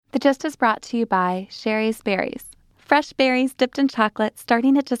The Gist is brought to you by Sherry's Berries. Fresh berries dipped in chocolate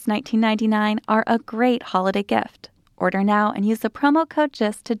starting at just $19.99 are a great holiday gift. Order now and use the promo code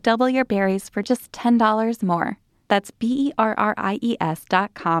GIST to double your berries for just $10 more. That's BERRIES.com.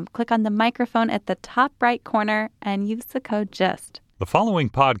 Click on the microphone at the top right corner and use the code GIST. The following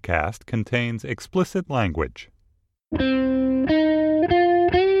podcast contains explicit language.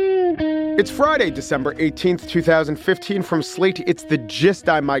 It's Friday, December 18th, 2015. From Slate, it's The Gist.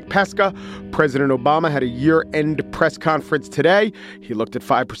 I'm Mike Pesca. President Obama had a year-end press conference today. He looked at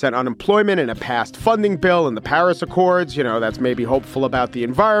 5% unemployment and a passed funding bill and the Paris Accords. You know, that's maybe hopeful about the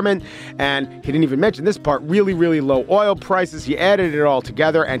environment. And he didn't even mention this part, really, really low oil prices. He added it all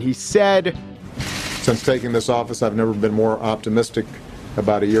together and he said, "Since taking this office, I've never been more optimistic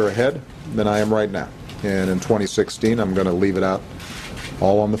about a year ahead than I am right now. And in 2016, I'm going to leave it out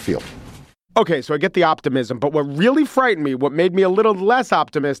all on the field." Okay, so I get the optimism, but what really frightened me, what made me a little less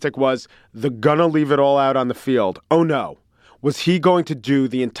optimistic was the gonna leave it all out on the field. Oh no. Was he going to do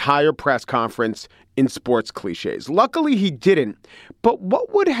the entire press conference in sports cliches? Luckily he didn't, but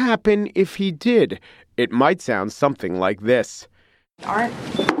what would happen if he did? It might sound something like this. Aren't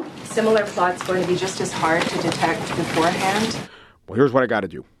similar plots going to be just as hard to detect beforehand? Well, here's what I gotta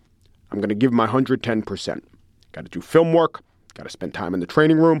do. I'm gonna give my 110%. Gotta do film work, gotta spend time in the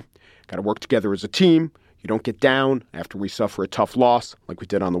training room, got to work together as a team. You don't get down after we suffer a tough loss like we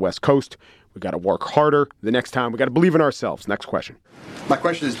did on the West Coast. We got to work harder the next time. We got to believe in ourselves. Next question. My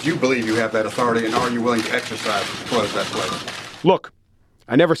question is, do you believe you have that authority, and are you willing to exercise to close that place? Look,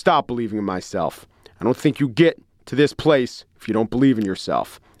 I never stop believing in myself. I don't think you get to this place if you don't believe in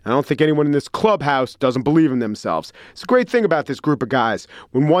yourself. I don't think anyone in this clubhouse doesn't believe in themselves. It's a great thing about this group of guys.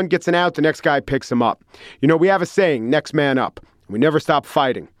 When one gets an out, the next guy picks him up. You know, we have a saying, next man up. We never stop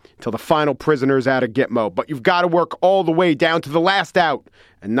fighting until the final prisoner's out of Gitmo. But you've got to work all the way down to the last out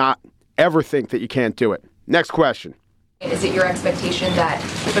and not ever think that you can't do it. Next question. Is it your expectation that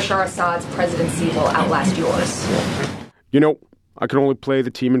Bashar Assad's presidency will outlast yours? You know, I can only play the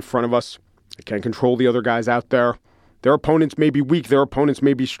team in front of us. I can't control the other guys out there. Their opponents may be weak. Their opponents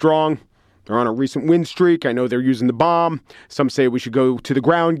may be strong. They're on a recent win streak. I know they're using the bomb. Some say we should go to the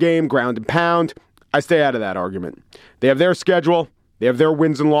ground game, ground and pound. I stay out of that argument. They have their schedule. They have their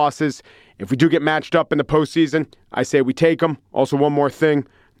wins and losses. If we do get matched up in the postseason, I say we take them. Also, one more thing.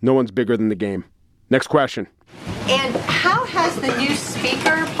 No one's bigger than the game. Next question. And how has the new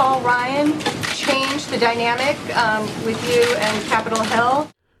speaker, Paul Ryan, changed the dynamic with you and Capitol Hill?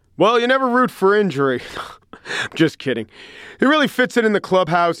 Well, you never root for injury. Just kidding. He really fits it in the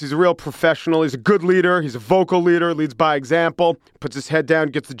clubhouse. He's a real professional. He's a good leader. He's a vocal leader, leads by example, puts his head down,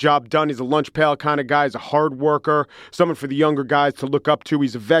 gets the job done. He's a lunch pail kind of guy. He's a hard worker, someone for the younger guys to look up to.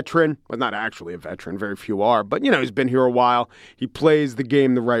 He's a veteran. Well, not actually a veteran. Very few are. But, you know, he's been here a while. He plays the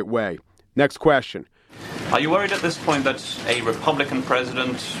game the right way. Next question. Are you worried at this point that a Republican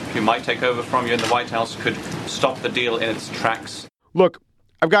president who might take over from you in the White House could stop the deal in its tracks? Look,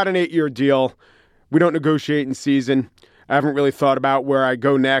 I've got an 8-year deal. We don't negotiate in season. I haven't really thought about where I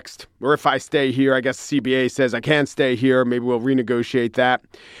go next, or if I stay here. I guess the CBA says I can't stay here. Maybe we'll renegotiate that.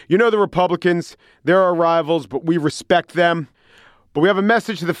 You know the Republicans, they're our rivals, but we respect them. But we have a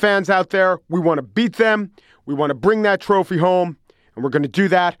message to the fans out there. We want to beat them. We want to bring that trophy home. And we're going to do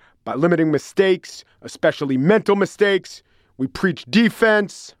that by limiting mistakes, especially mental mistakes. We preach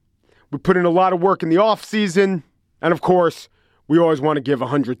defense. We put in a lot of work in the offseason. And of course, we always want to give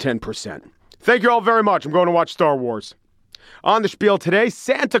 110%. Thank you all very much. I'm going to watch Star Wars. On the spiel today,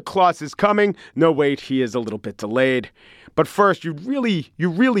 Santa Claus is coming. No, wait, he is a little bit delayed. But first, you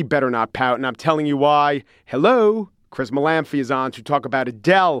really better not pout, and I'm telling you why. Hello, Chris Malamphy is on to talk about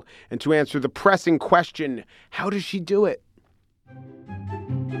Adele and to answer the pressing question, how does she do it?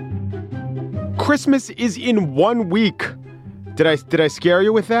 Christmas is in 1 week. Did I scare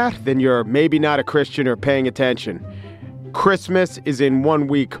you with that? Then you're maybe not a Christian or paying attention. Christmas is in 1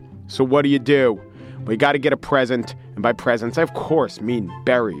 week. So what do? Well, you got to get a present. And by presents, I, of course, mean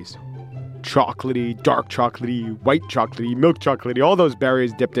berries. Chocolatey, dark chocolatey, white chocolatey, milk chocolatey, all those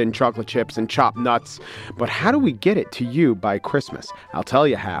berries dipped in chocolate chips and chopped nuts. But how do we get it to you by Christmas? I'll tell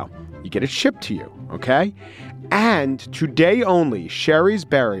you how. You get it shipped to you, okay? And today only, Sherry's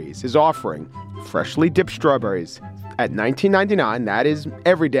Berries is offering freshly dipped strawberries at $19.99. That is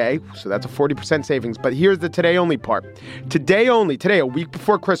every day, so that's a 40% savings. But here's the today only part. Today only, today, a week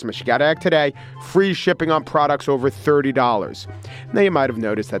before Christmas, you got to act today, free shipping on products over $30. Now, you might have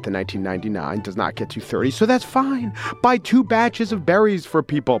noticed that the $19.99 does not get you $30, so that's fine. Buy 2 batches of berries for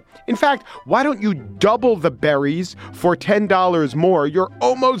people. In fact, why don't you double the berries for $10 more? You're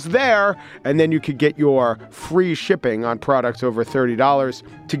almost there, and then you could get your free shipping on products over $30.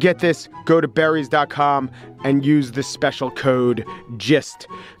 To get this, go to berries.com and use the special code GIST.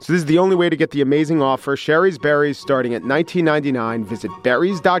 So this is the only way to get the amazing offer. Sherry's Berries starting at $19.99. Visit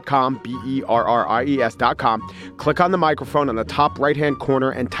berries.com, berries.com. Click on the microphone on the top right-hand corner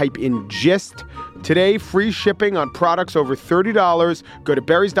and type in GIST. Today, free shipping on products over $30. Go to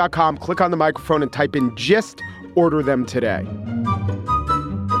berries.com, click on the microphone and type in GIST. Order them today.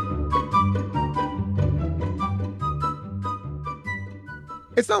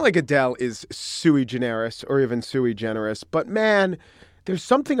 It's not like Adele is sui generis or even sui generis, but man, there's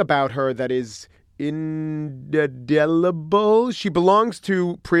something about her that is indelible. She belongs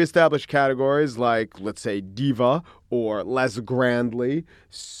to pre-established categories like, let's say, diva or less grandly,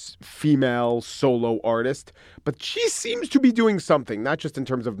 female solo artist. But she seems to be doing something, not just in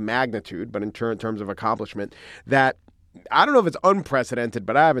terms of magnitude, but in terms of accomplishment, that I don't know if it's unprecedented,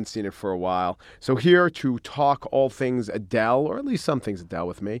 but I haven't seen it for a while. So here to talk all things Adele, or at least some things Adele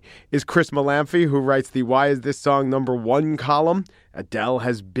with me, is Chris Malamphy, who writes the Why Is This Song #1 column. Adele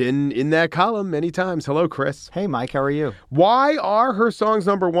has been in that column many times. Hello, Chris. Hey, Mike. How are you? Why are her songs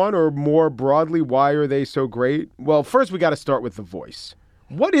 #1, or more broadly, why are they so great? Well, first we got to start with the voice.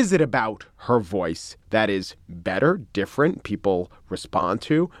 What is it about her voice that is better, different, people respond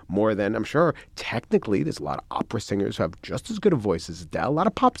to more than, I'm sure, technically there's a lot of opera singers who have just as good a voice as Adele, a lot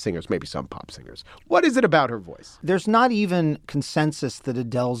of pop singers, maybe some pop singers. What is it about her voice? There's not even consensus that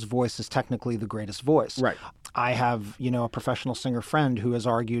Adele's voice is technically the greatest voice. Right. I have, a professional singer friend who has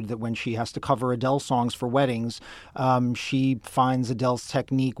argued that when she has to cover Adele songs for weddings, she finds Adele's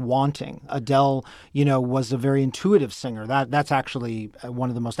technique wanting. Adele, was a very intuitive singer. That's actually one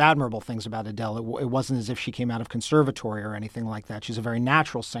of the most admirable things about Adele. It wasn't as if she came out of conservatory or anything like that. She's a very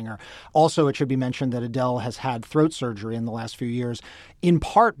natural singer. Also, it should be mentioned that Adele has had throat surgery in the last few years, in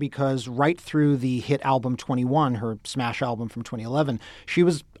part because right through the hit album 21, her smash album from 2011, she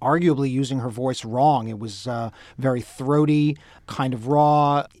was arguably using her voice wrong. It was very throaty, kind of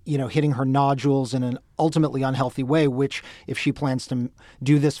raw, hitting her nodules in an ultimately unhealthy way, which, if she plans to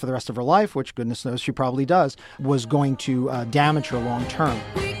do this for the rest of her life, which goodness knows she probably does, was going to damage her long term.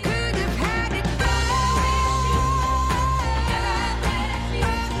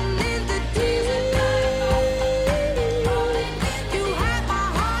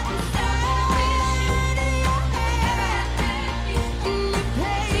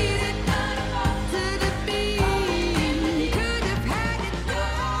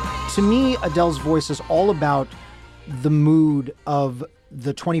 To me, Adele's voice is all about the mood of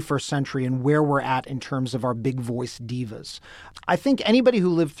the 21st century and where we're at in terms of our big voice divas. I think anybody who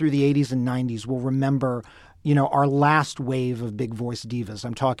lived through the 80s and 90s will remember our last wave of big voice divas.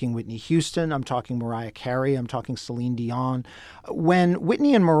 I'm talking Whitney Houston, I'm talking Mariah Carey, I'm talking Celine Dion. When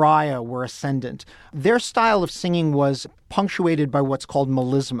Whitney and Mariah were ascendant, their style of singing was punctuated by what's called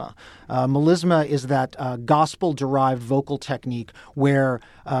melisma. Melisma is that gospel-derived vocal technique where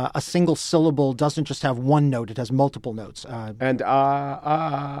a single syllable doesn't just have one note, it has multiple notes. And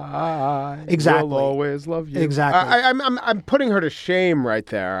I exactly. will always love you. Exactly. I'm putting her to shame right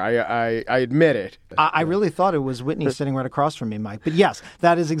there. I admit it. I really thought it was Whitney sitting right across from me, Mike. But yes,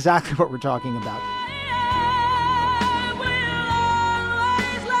 that is exactly what we're talking about.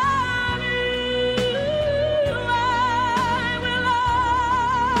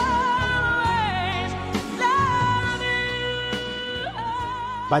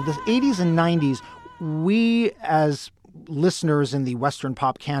 By the 80s and 90s, we as listeners in the Western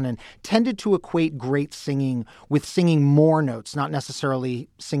pop canon tended to equate great singing with singing more notes, not necessarily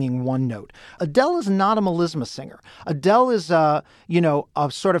singing one note. Adele is not a melisma singer. Adele is a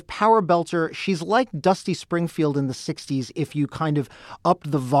sort of power belter. She's like Dusty Springfield in the 60s if you kind of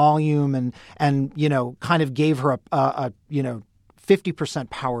upped the volume and kind of gave her a 50%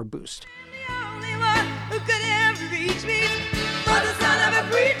 power boost.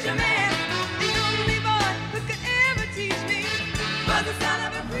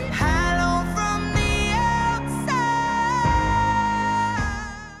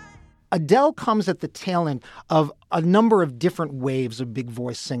 Adele comes at the tail end of a number of different waves of big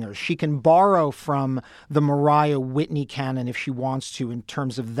voice singers. She can borrow from the Mariah Whitney canon if she wants to in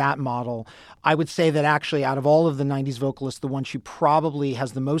terms of that model. I would say that actually out of all of the 90s vocalists, the one she probably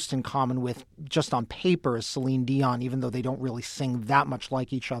has the most in common with just on paper is Celine Dion, even though they don't really sing that much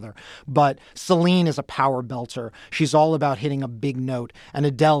like each other. But Celine is a power belter. She's all about hitting a big note. And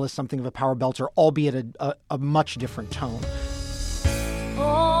Adele is something of a power belter, albeit a much different tone.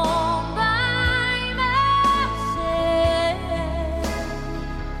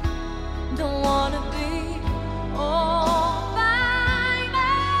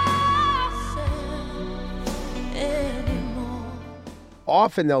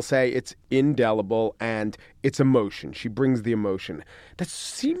 Often they'll say it's indelible and it's emotion. She brings the emotion. That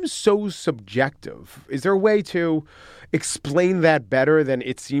seems so subjective. Is there a way to explain that better than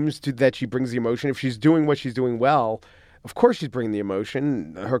it seems to that she brings the emotion? If she's doing what she's doing well, of course she's bringing the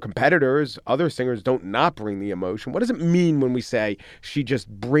emotion. Her competitors, other singers don't not bring the emotion. What does it mean when we say she just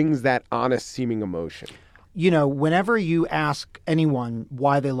brings that honest seeming emotion? You know, whenever you ask anyone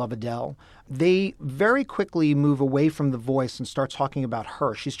why they love Adele, they very quickly move away from the voice and start talking about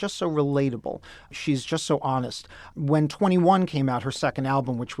her. She's just so relatable. She's just so honest. When 21 came out, her second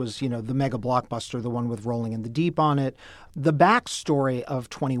album, which was, the mega blockbuster, the one with Rolling in the Deep on it, the backstory of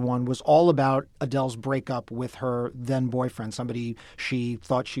 21 was all about Adele's breakup with her then boyfriend, somebody she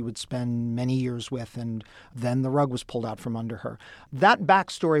thought she would spend many years with, and then the rug was pulled out from under her. That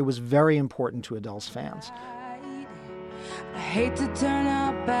backstory was very important to Adele's fans. I hate to turn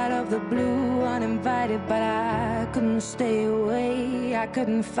up out of the blue uninvited, but I couldn't stay away. I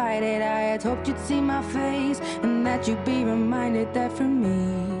couldn't fight it. I had hoped you'd see my face and that you'd be reminded that for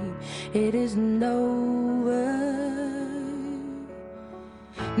me it isn't over.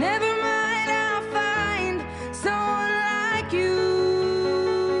 Never mind, I'll find someone like you.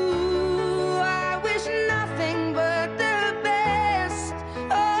 I wish nothing but the best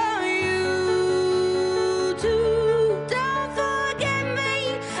of you too. Don't forget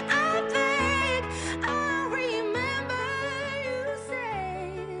me, I think I'll remember you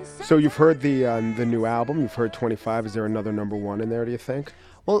say. So you've heard the new album. You've heard 25. Is there another number one in there, do you think?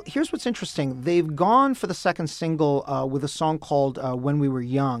 Well, here's what's interesting. They've gone for the second single with a song called When We Were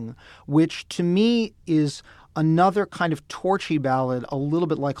Young, which to me is another kind of torchy ballad, a little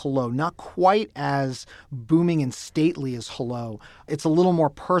bit like Hello. Not quite as booming and stately as Hello. It's a little more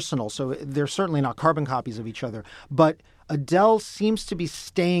personal, so they're certainly not carbon copies of each other. But Adele seems to be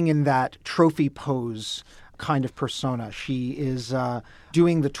staying in that trophy pose kind of persona. She is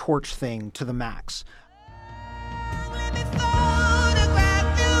doing the torch thing to the max.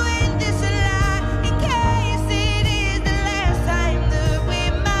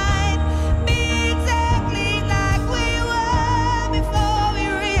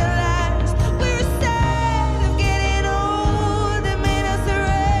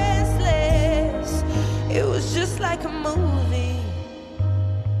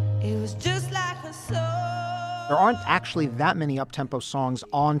 There aren't actually that many up-tempo songs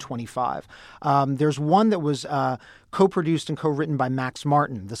on 25. There's one that was co-produced and co-written by Max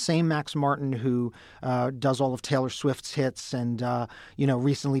Martin, the same Max Martin who does all of Taylor Swift's hits and,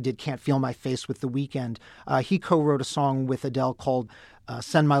 recently did Can't Feel My Face with The Weeknd. He co-wrote a song with Adele called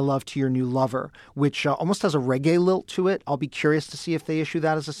Send My Love to Your New Lover, which almost has a reggae lilt to it. I'll be curious to see if they issue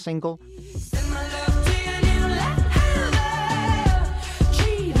that as a single.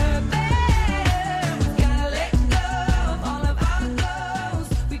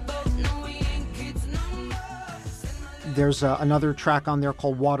 There's another track on there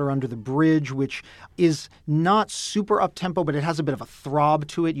called Water Under the Bridge, which is not super up-tempo, but it has a bit of a throb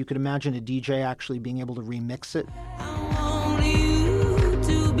to it. You could imagine a DJ actually being able to remix it. I want you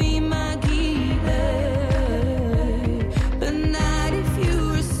to be my keeper, but not if you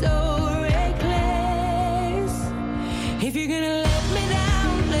were so reckless. If you're gonna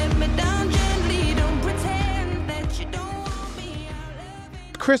let me down gently. Don't pretend that you don't want me.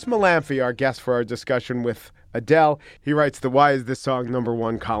 Chris Malamphy, our guest for our discussion with Adele. He writes the Why Is This Song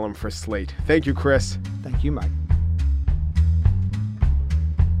 #1 column for Slate. Thank you, Chris. Thank you, Mike.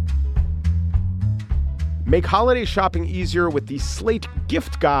 Make holiday shopping easier with the Slate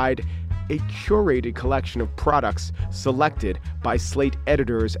Gift Guide, a curated collection of products selected by Slate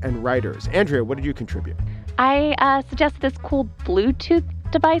editors and writers. Andrea, what did you contribute? I suggested this cool Bluetooth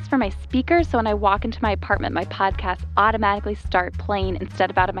device for my speakers, so when I walk into my apartment, my podcasts automatically start playing instead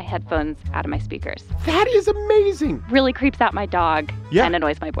of out of my headphones, out of my speakers. That is amazing. Really creeps out my dog and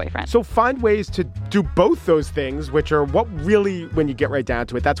annoys my boyfriend. So find ways to do both those things, which are what really, when you get right down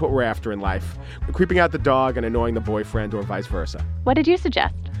to it, that's what we're after in life. Creeping out the dog and annoying the boyfriend or vice versa. What did you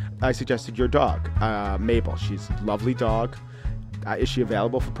suggest? I suggested your dog, Mabel. She's a lovely dog. Is she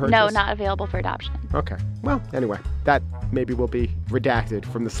available for purchase? No, not available for adoption. Okay. Well, anyway, that maybe will be redacted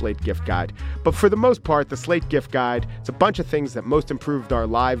from the Slate gift guide. But for the most part, the Slate gift guide, it's a bunch of things that most improved our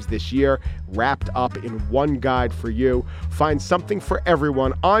lives this year, wrapped up in one guide for you. Find something for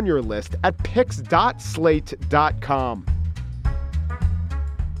everyone on your list at picks.slate.com.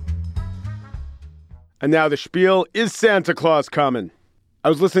 And now the spiel, is Santa Claus coming? I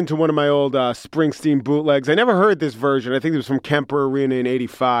was listening to one of my old Springsteen bootlegs. I never heard this version. I think it was from Kemper Arena in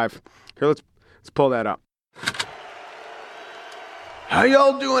 '85. Here, let's pull that up. How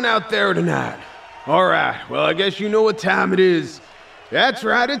y'all doing out there tonight? All right, well, I guess you know what time it is. That's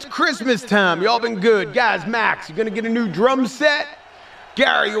right, it's Christmas time. Y'all been good. Guys, Max, you gonna get a new drum set?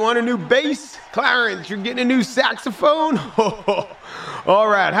 Gary, you want a new bass? Clarence, you're getting a new saxophone? All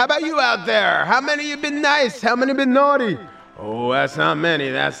right, how about you out there? How many of you been nice? How many been naughty? Oh, that's not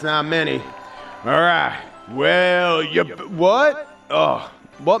many. All right. Well, what? Oh,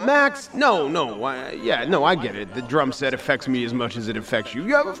 what, Max? No. I get it. The drum set affects me as much as it affects you.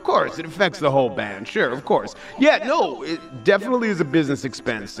 Yeah, of course. It affects the whole band. Sure, of course. Yeah, no, it definitely is a business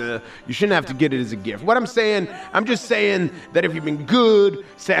expense. You shouldn't have to get it as a gift. I'm just saying that if you've been good,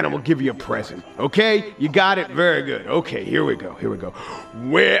 Santa will give you a present. Okay? You got it? Very good. Okay, here we go.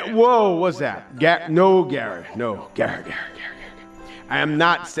 Whoa, what's that? Gary. I am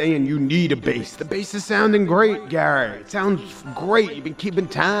not saying you need a bass. The bass is sounding great, Gary. It sounds great. You've been keeping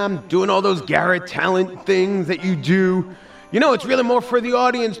time, doing all those Garrett talent things that you do. You know, it's really more for the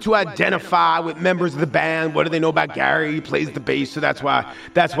audience to identify with members of the band. What do they know about Gary? He plays the bass, so that's why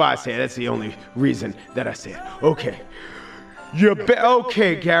I say it. That's the only reason that I say it. Okay.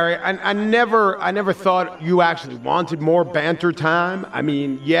 Okay, Gary. I never thought you actually wanted more banter time. I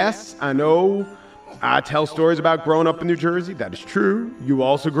mean, yes, I know. I tell stories about growing up in New Jersey. That is true. You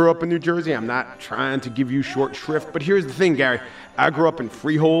also grew up in New Jersey. I'm not trying to give you short shrift, but here's the thing, Gary. I grew up in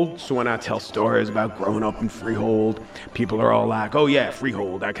Freehold, so when I tell stories about growing up in Freehold, people are all like, oh yeah,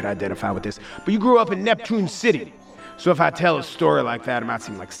 Freehold, I could identify with this. But you grew up in Neptune City. So if I tell a story like that, it might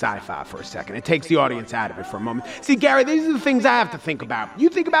seem like sci-fi for a second. It takes the audience out of it for a moment. See, Gary, these are the things I have to think about. You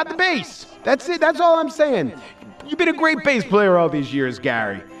think about the bass. That's it. That's all I'm saying. You've been a great bass player all these years,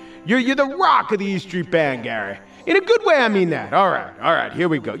 Gary. You're the rock of the E Street Band, Gary. In a good way, I mean that. All right, here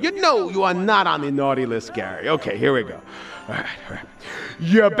we go. You know you are not on the naughty list, Gary. Okay, here we go. All right.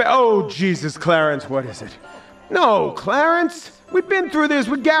 Oh, Jesus, Clarence, what is it? No, Clarence, we've been through this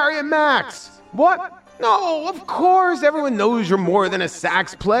with Gary and Max. What? No, of course, everyone knows you're more than a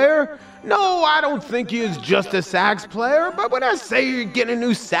sax player. No, I don't think he is just a sax player, but when I say you're getting a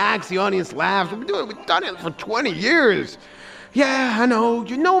new sax, the audience laughs. We've done it for 20 years. Yeah, I know.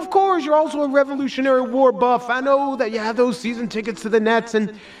 You know, of course, you're also a Revolutionary War buff. I know that you have those season tickets to the Nets,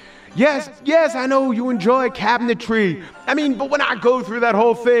 and yes, I know you enjoy cabinetry. I mean, but when I go through that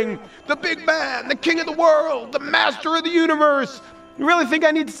whole thing, the big man, the king of the world, the master of the universe, you really think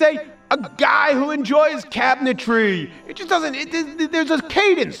I need to say a guy who enjoys cabinetry? It just doesn't, there's a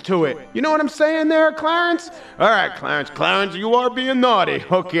cadence to it. You know what I'm saying there, Clarence? All right, Clarence, you are being naughty.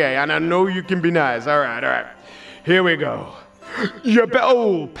 Okay, and I know you can be nice. All right. Here we go.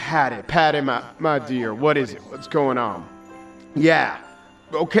 Patty, my dear, what is it? What's going on? Yeah,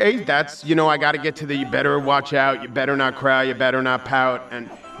 okay, that's, I got to get to the you better watch out, you better not cry, you better not pout. And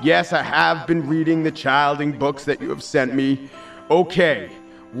yes, I have been reading the childing books that you have sent me. Okay,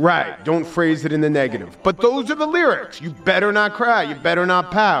 right, don't phrase it in the negative. But those are the lyrics. You better not cry, you better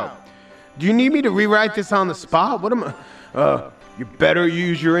not pout. Do you need me to rewrite this on the spot? What am I... You better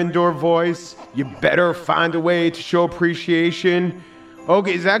use your indoor voice. You better find a way to show appreciation.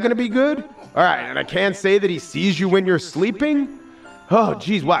 Okay, is that going to be good? All right, and I can't say that he sees you when you're sleeping? Oh,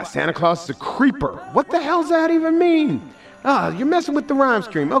 geez, what? Santa Claus is a creeper. What the hell does that even mean? You're messing with the rhyme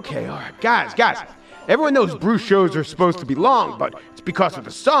scheme. Okay, all right. Guys, everyone knows Bruce shows are supposed to be long, but it's because of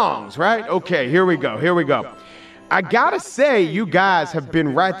the songs, right? Okay, here we go. I gotta say, you guys have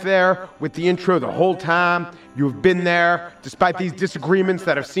been right there with the intro the whole time. You've been there, despite these disagreements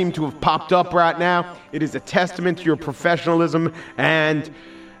that have seemed to have popped up right now. It is a testament to your professionalism. And,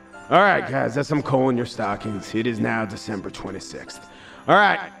 all right, guys, that's some coal in your stockings. It is now December 26th. All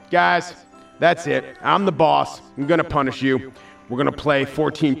right, guys, that's it. I'm the boss. I'm gonna punish you. We're gonna play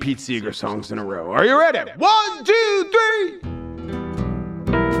 14 Pete Seeger songs in a row. Are you ready? 1, 2, 3.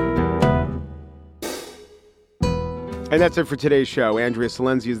 And that's it for today's show. Andrea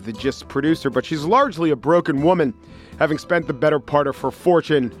Salenzi is the Gist producer, but she's largely a broken woman, having spent the better part of her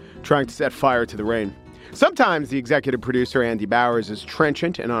fortune trying to set fire to the rain. Sometimes the executive producer, Andy Bowers, is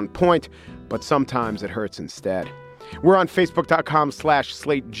trenchant and on point, but sometimes it hurts instead. We're on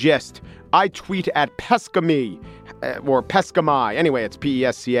Facebook.com/SlateGist. I tweet at Pescami or Pescami. Anyway, it's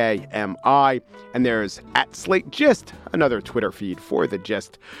Pescami. And there's at Slate Gist, another Twitter feed for The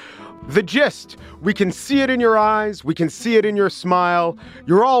Gist. The Gist. We can see it in your eyes. We can see it in your smile.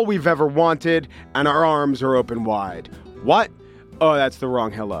 You're all we've ever wanted, and our arms are open wide. What? Oh, that's the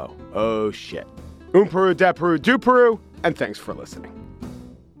wrong hello. Oh, shit. Peru, de Peru, do Peru, and thanks for listening.